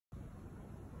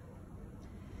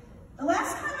The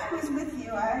last time I was with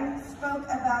you, I spoke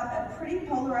about a pretty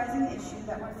polarizing issue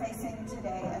that we're facing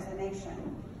today as a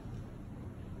nation.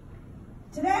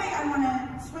 Today, I want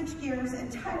to switch gears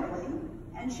entirely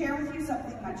and share with you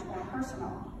something much more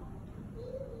personal.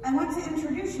 I want to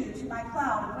introduce you to my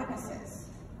cloud of witnesses.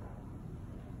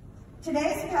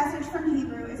 Today's passage from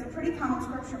Hebrew is a pretty common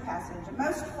scripture passage, and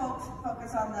most folks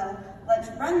focus on the "let's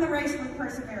run the race with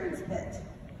perseverance" bit.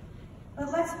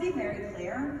 But let's be very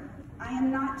clear, I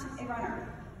am not a runner.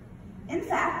 In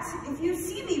fact, if you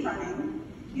see me running,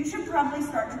 you should probably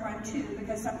start to run too,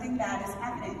 because something bad is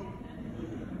happening.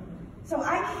 So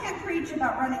I can't preach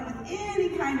about running with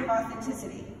any kind of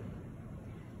authenticity.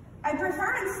 I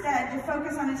prefer instead to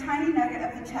focus on a tiny nugget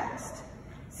of the text,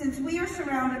 since we are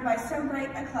surrounded by so great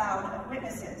a cloud of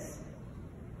witnesses.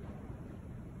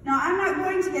 Now, I'm not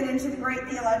going to get into the great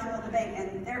theological debate,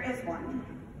 and there is one,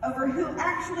 over who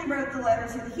actually wrote the letter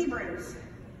to the Hebrews.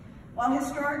 While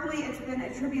historically it's been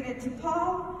attributed to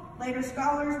Paul, later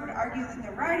scholars would argue that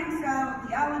the writing style and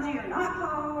theology are not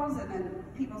Paul's, and then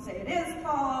people say it is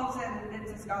Paul's, and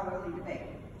it's a scholarly debate.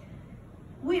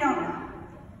 We don't know.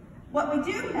 What we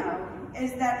do know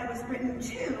is that it was written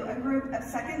to a group of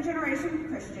second-generation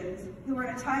Christians who were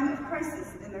in a time of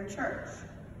crisis in their church.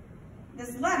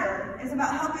 This letter is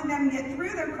about helping them get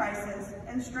through their crisis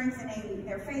and strengthening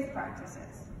their faith practices.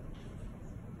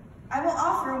 I will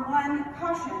offer one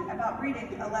caution about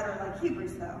reading a letter like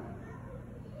Hebrews, though.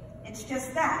 It's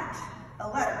just that, a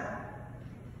letter,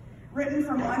 written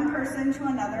from one person to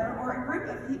another or a group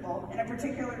of people in a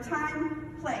particular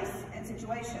time, place, and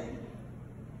situation.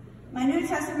 My New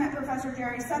Testament professor,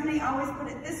 Jerry Sumney, always put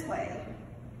it this way: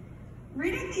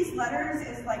 reading these letters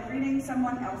is like reading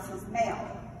someone else's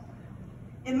mail.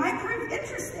 It might prove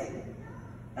interesting,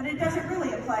 but it doesn't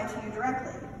really apply to you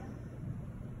directly.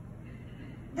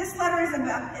 This letter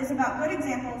is about good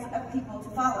examples of people to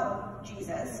follow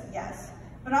Jesus, yes,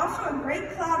 but also a great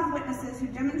cloud of witnesses who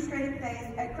demonstrated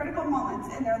faith at critical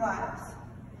moments in their lives.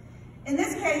 In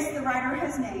this case, the writer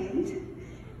has named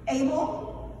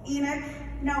Abel, Enoch,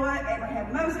 Noah,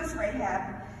 Abraham, Moses,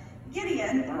 Rahab,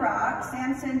 Gideon, Barak,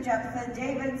 Samson, Jephthah,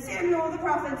 David, Samuel, the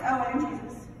prophets, and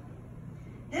Jesus.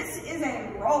 This is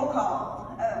a roll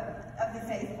call of the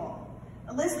faithful,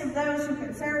 a list of those who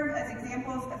could serve as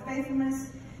examples of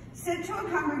faithfulness sent to a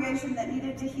congregation that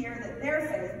needed to hear that their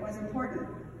faith was important.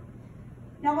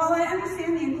 Now, while I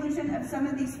understand the inclusion of some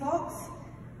of these folks,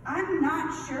 I'm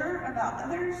not sure about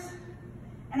others,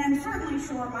 and I'm certainly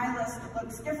sure my list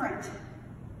looks different.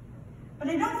 But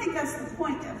I don't think that's the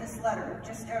point of this letter,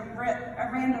 just a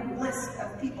random list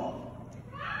of people.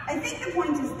 I think the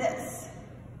point is this: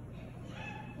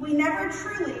 we never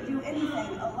truly do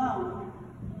anything alone.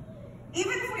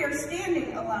 Even if we are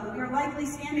standing alone, we are likely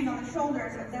standing on the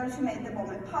shoulders of those who made the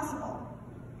moment possible.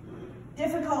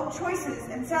 Difficult choices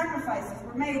and sacrifices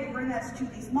were made to bring us to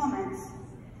these moments.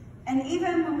 And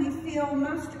even when we feel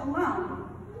most alone,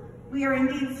 we are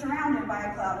indeed surrounded by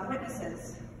a cloud of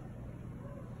witnesses.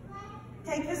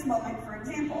 Take this moment, for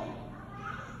example.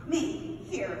 Me,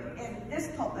 here in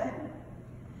this pulpit,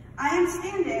 I am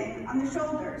standing on the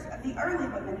shoulders of the early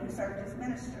women who served as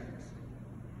ministers.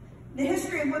 The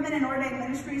history of women in ordained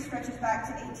ministry stretches back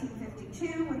to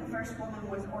 1852, when the first woman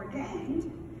was ordained.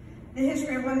 The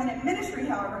history of women in ministry,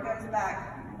 however, goes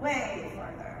back way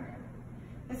farther.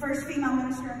 The first female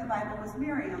minister in the Bible was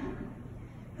Miriam,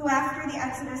 who after the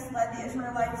Exodus led the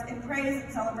Israelites in praise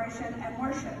and celebration and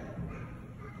worship.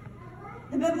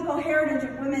 The biblical heritage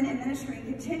of women in ministry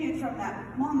continued from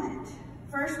that moment.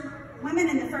 First, women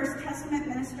in the First Testament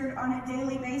ministered on a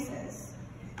daily basis.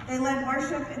 They led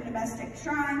worship in domestic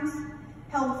shrines,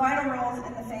 held vital roles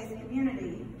in the faith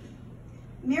community.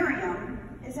 Miriam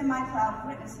is in my cloud of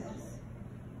witnesses.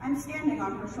 I'm standing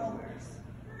on her shoulders.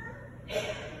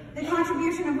 The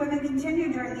contribution of women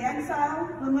continued during the exile,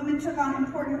 when women took on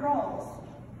important roles.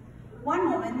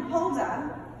 One woman,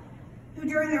 Huldah, who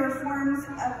during the reforms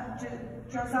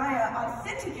of Josiah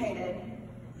authenticated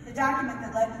the document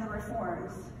that led to the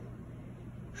reforms.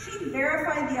 She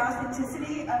verified the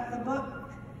authenticity of the book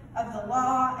of the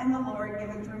law and the Lord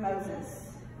given through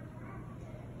Moses.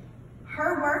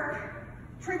 Her work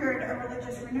triggered a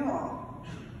religious renewal.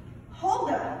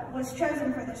 Huldah was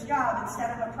chosen for this job instead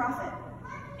of a prophet,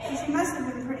 so she must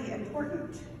have been pretty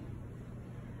important.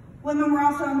 Women were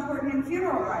also important in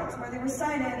funeral rites, where they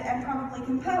recited and probably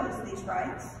composed these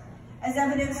rites, as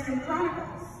evidenced in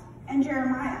Chronicles and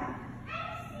Jeremiah.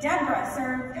 Deborah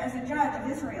served as a judge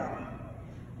of Israel.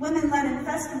 Women led in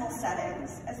festival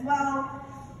settings as well,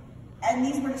 and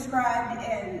these were described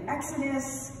in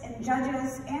Exodus, in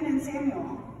Judges, and in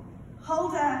Samuel.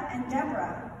 Huldah and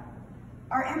Deborah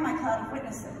are in my cloud of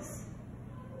witnesses.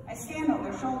 I stand on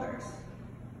their shoulders.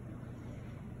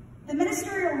 The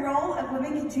ministerial role of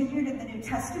women continued in the New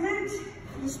Testament.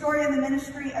 The story of the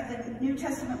ministry of the New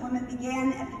Testament women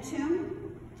began at the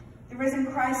tomb. The risen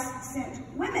Christ sent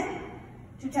women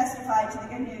to testify to the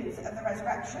good news of the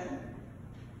resurrection.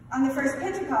 On the first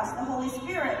Pentecost, the Holy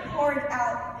Spirit poured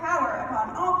out power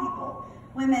upon all people,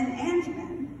 women and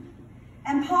men.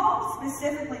 And Paul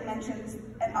specifically mentions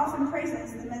and often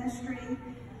praises the ministry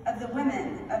of the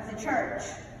women of the church.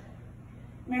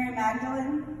 Mary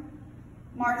Magdalene,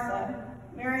 Martha,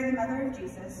 Mary the mother of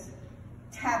Jesus,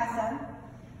 Tabitha,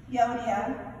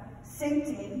 Euodia,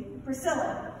 Syntyche,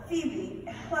 Priscilla, Phoebe,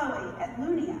 and Chloe, and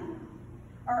Lunia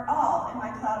are all in my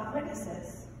cloud of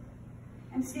witnesses.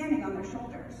 I'm standing on their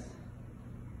shoulders.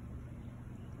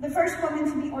 The first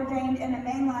woman to be ordained in a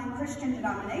mainline Christian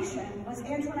denomination was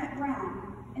Antoinette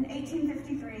Brown in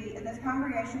 1853 in the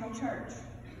Congregational Church.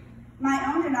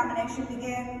 My own denomination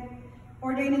began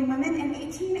ordaining women in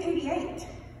 1888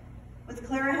 with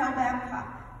Clara Hale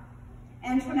Babcock.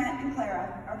 Antoinette and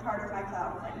Clara are part of my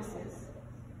cloud of witnesses.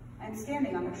 I'm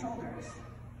standing on their shoulders.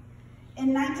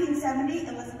 In 1970,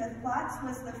 Elizabeth Platts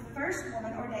was the first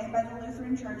woman ordained by the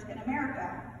Lutheran Church in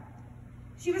America.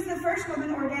 She was the first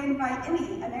woman ordained by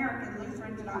any American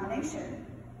Lutheran denomination.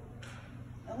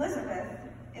 Elizabeth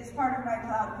is part of my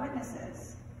cloud of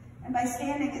witnesses, and by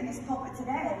standing in this pulpit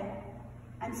today,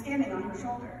 I'm standing on her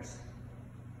shoulders.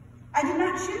 I did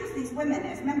not choose these women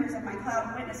as members of my cloud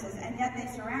of witnesses, and yet they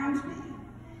surround me.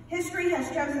 History has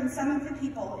chosen some of the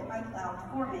people in my cloud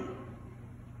for me.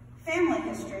 Family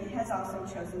history has also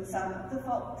chosen some of the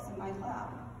folks in my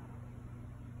cloud.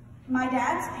 My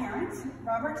dad's parents,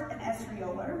 Robert and Esther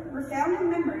Yoler, were founding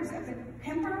members of the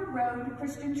Kemper Road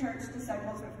Christian Church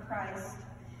Disciples of Christ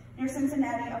near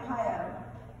Cincinnati, Ohio.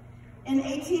 In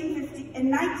 1850,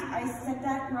 I said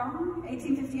that wrong.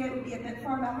 1858 would be a bit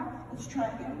far back. Let's try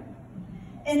again.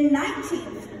 In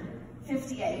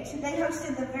 1958, they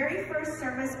hosted the very first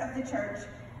service of the church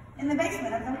in the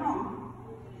basement of their home.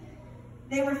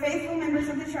 They were faithful members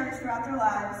of the church throughout their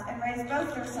lives and raised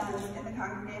both their sons in the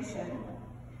congregation.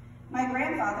 My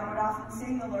grandfather would often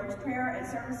sing the Lord's Prayer at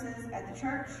services at the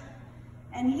church,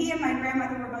 and he and my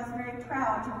grandmother were both very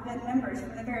proud to have been members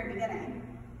from the very beginning.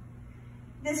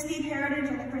 This deep heritage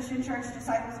of the Christian Church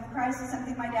Disciples of Christ is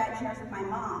something my dad shares with my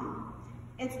mom.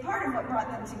 It's part of what brought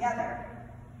them together.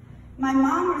 My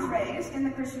mom was raised in the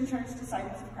Christian Church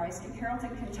Disciples of Christ in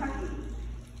Carrollton, Kentucky.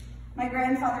 My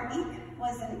grandfather Eek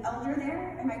was an elder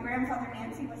there, and my grandfather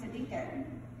Nancy was a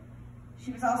deacon.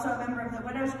 She was also a member of the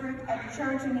widows group at the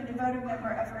church and a devoted member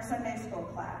of her Sunday school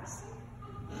class.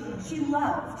 She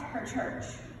loved her church.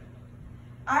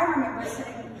 I remember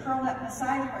sitting curled up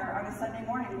beside her on a Sunday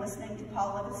morning listening to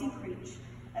Paul Livesey preach,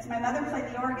 as my mother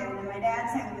played the organ and my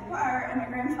dad sang in the choir and my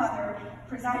grandfather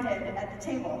presided at the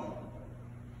table.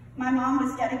 My mom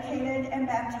was dedicated and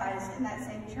baptized in that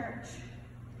same church.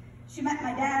 She met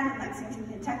my dad in Lexington,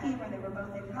 Kentucky, where they were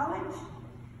both in college,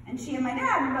 and she and my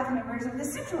dad were both members of the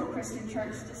Central Christian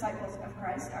Church Disciples of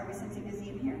Christ. Are we sensing a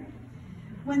theme here?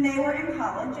 When they were in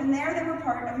college, and there they were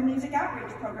part of a music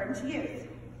outreach program to youth.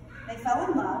 They fell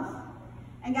in love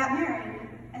and got married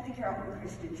at the Carrollton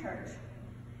Christian Church.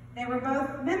 They were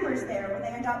both members there when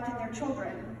they adopted their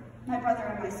children, my brother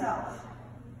and myself.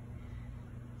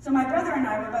 So my brother and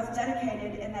I were both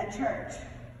dedicated in that church.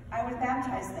 I was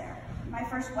baptized there. My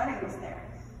first wedding was there.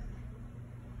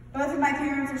 Both of my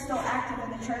parents are still active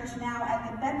in the church now at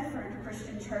the Bedford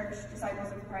Christian Church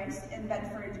Disciples of Christ in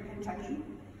Bedford, Kentucky.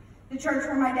 The church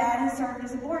where my dad has served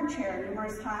as a board chair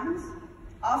numerous times,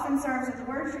 often serves as a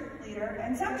worship leader,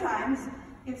 and sometimes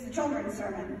gives the children's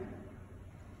sermon.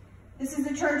 This is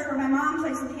the church where my mom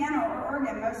plays the piano or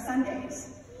organ most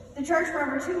Sundays. The church where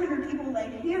over 200 people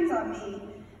laid hands on me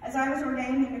as I was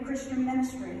ordained into Christian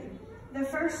ministry, the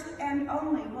first and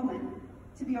only woman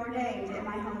to be ordained in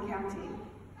my home county.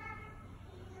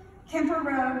 Kemper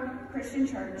Road Christian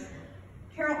Church,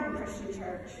 Carrollton Christian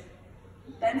Church,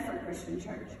 Bedford Christian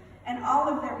Church, and all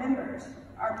of their members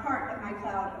are part of my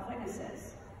cloud of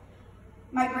witnesses.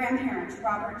 My grandparents,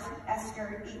 Robert,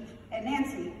 Esther, Eek, and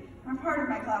Nancy, are part of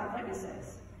my cloud of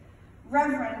witnesses.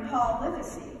 Reverend Paul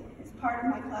Livesey is part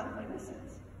of my cloud of witnesses.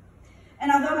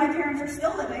 And although my parents are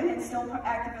still living and still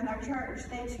active in their church,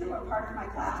 they too are part of my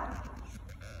cloud.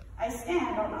 I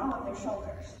stand on all of their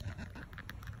shoulders.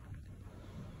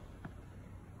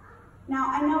 Now,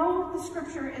 I know the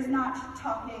scripture is not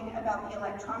talking about the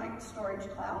electronic storage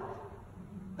cloud,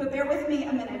 but bear with me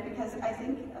a minute because I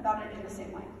think about it in the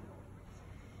same way.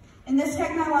 In this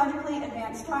technologically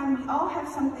advanced time, we all have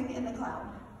something in the cloud.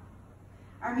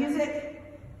 Our music,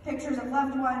 pictures of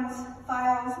loved ones,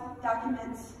 files,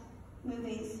 documents,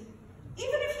 movies,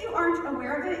 Even if you aren't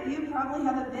aware of it, you probably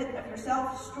have a bit of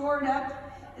yourself stored up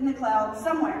in the cloud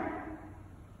somewhere.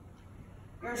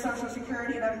 Your social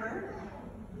security number,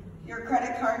 your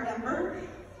credit card number,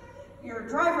 your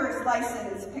driver's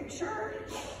license picture,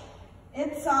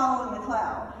 it's all in the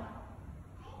cloud.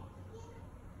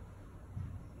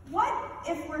 What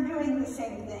if we're doing the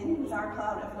same thing with our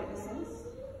cloud of witnesses?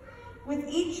 With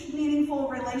each meaningful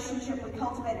relationship we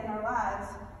cultivate in our lives,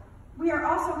 we are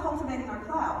also cultivating our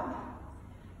cloud.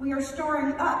 We are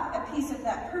storing up a piece of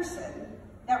that person,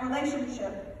 that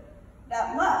relationship,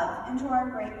 that love into our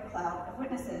great cloud of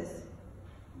witnesses.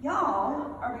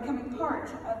 Y'all are becoming part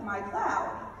of my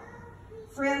cloud.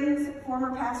 Friends,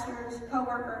 former pastors,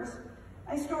 co-workers,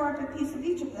 I store up a piece of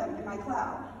each of them in my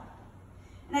cloud.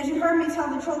 And as you heard me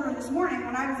tell the children this morning,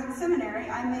 when I was in seminary,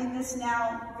 I made this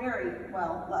now very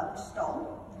well-loved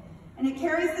stole. And it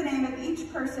carries the name of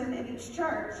each person in each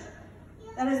church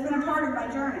that has been a part of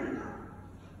my journey.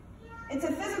 It's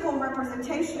a physical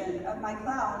representation of my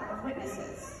cloud of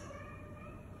witnesses.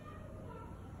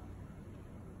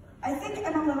 I think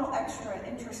I'm a little extra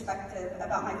introspective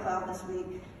about my cloud this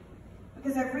week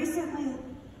because I've recently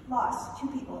lost two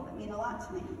people that mean a lot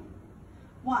to me.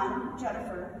 One,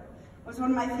 Jennifer, was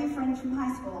one of my few friends from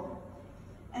high school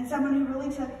and someone who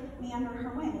really took me under her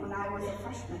wing when I was a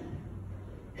freshman.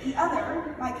 The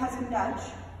other, my cousin Dutch,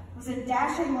 was a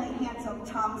dashingly handsome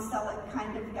Tom Selleck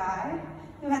kind of guy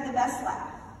who had the best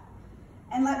laugh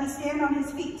and let me stand on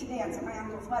his feet to dance at my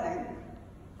uncle's wedding.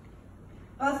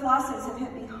 Both losses have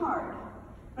hit me hard,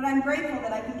 but I'm grateful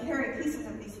that I can carry pieces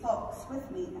of these folks with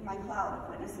me in my cloud of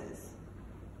witnesses.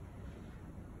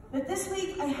 But this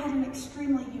week, I had an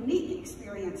extremely unique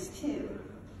experience too.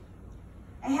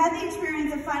 I had the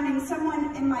experience of finding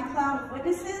someone in my cloud of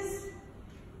witnesses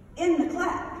in the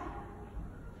cloud.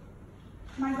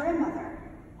 My grandmother.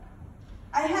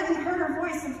 I hadn't heard her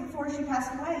voice since before she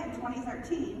passed away in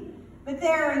 2013, but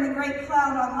there in the great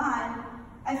cloud online,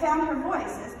 I found her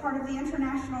voice as part of the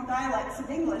International Dialects of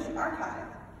English archive.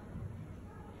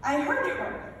 I heard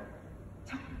her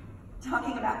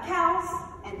talking about cows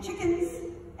and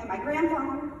chickens and my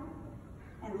grandfather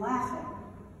and laughing.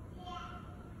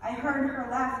 I heard her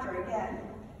laughter again,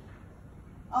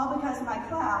 all because my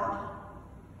cloud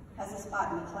has a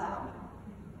spot in the cloud.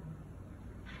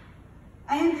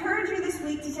 I encourage you this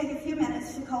week to take a few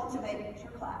minutes to cultivate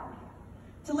your cloud,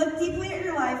 to look deeply at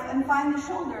your life and find the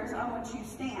shoulders on which you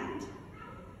stand.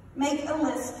 Make a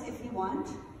list if you want.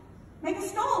 Make a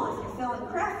stole if you're feeling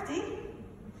crafty.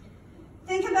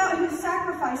 Think about whose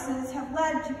sacrifices have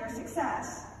led to your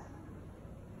success.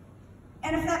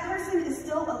 And if that person is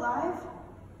still alive,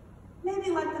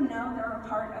 maybe let them know they're a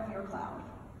part of your cloud.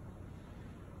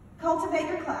 Cultivate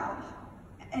your cloud,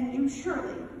 and you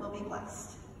surely will be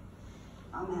blessed.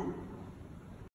 Amen.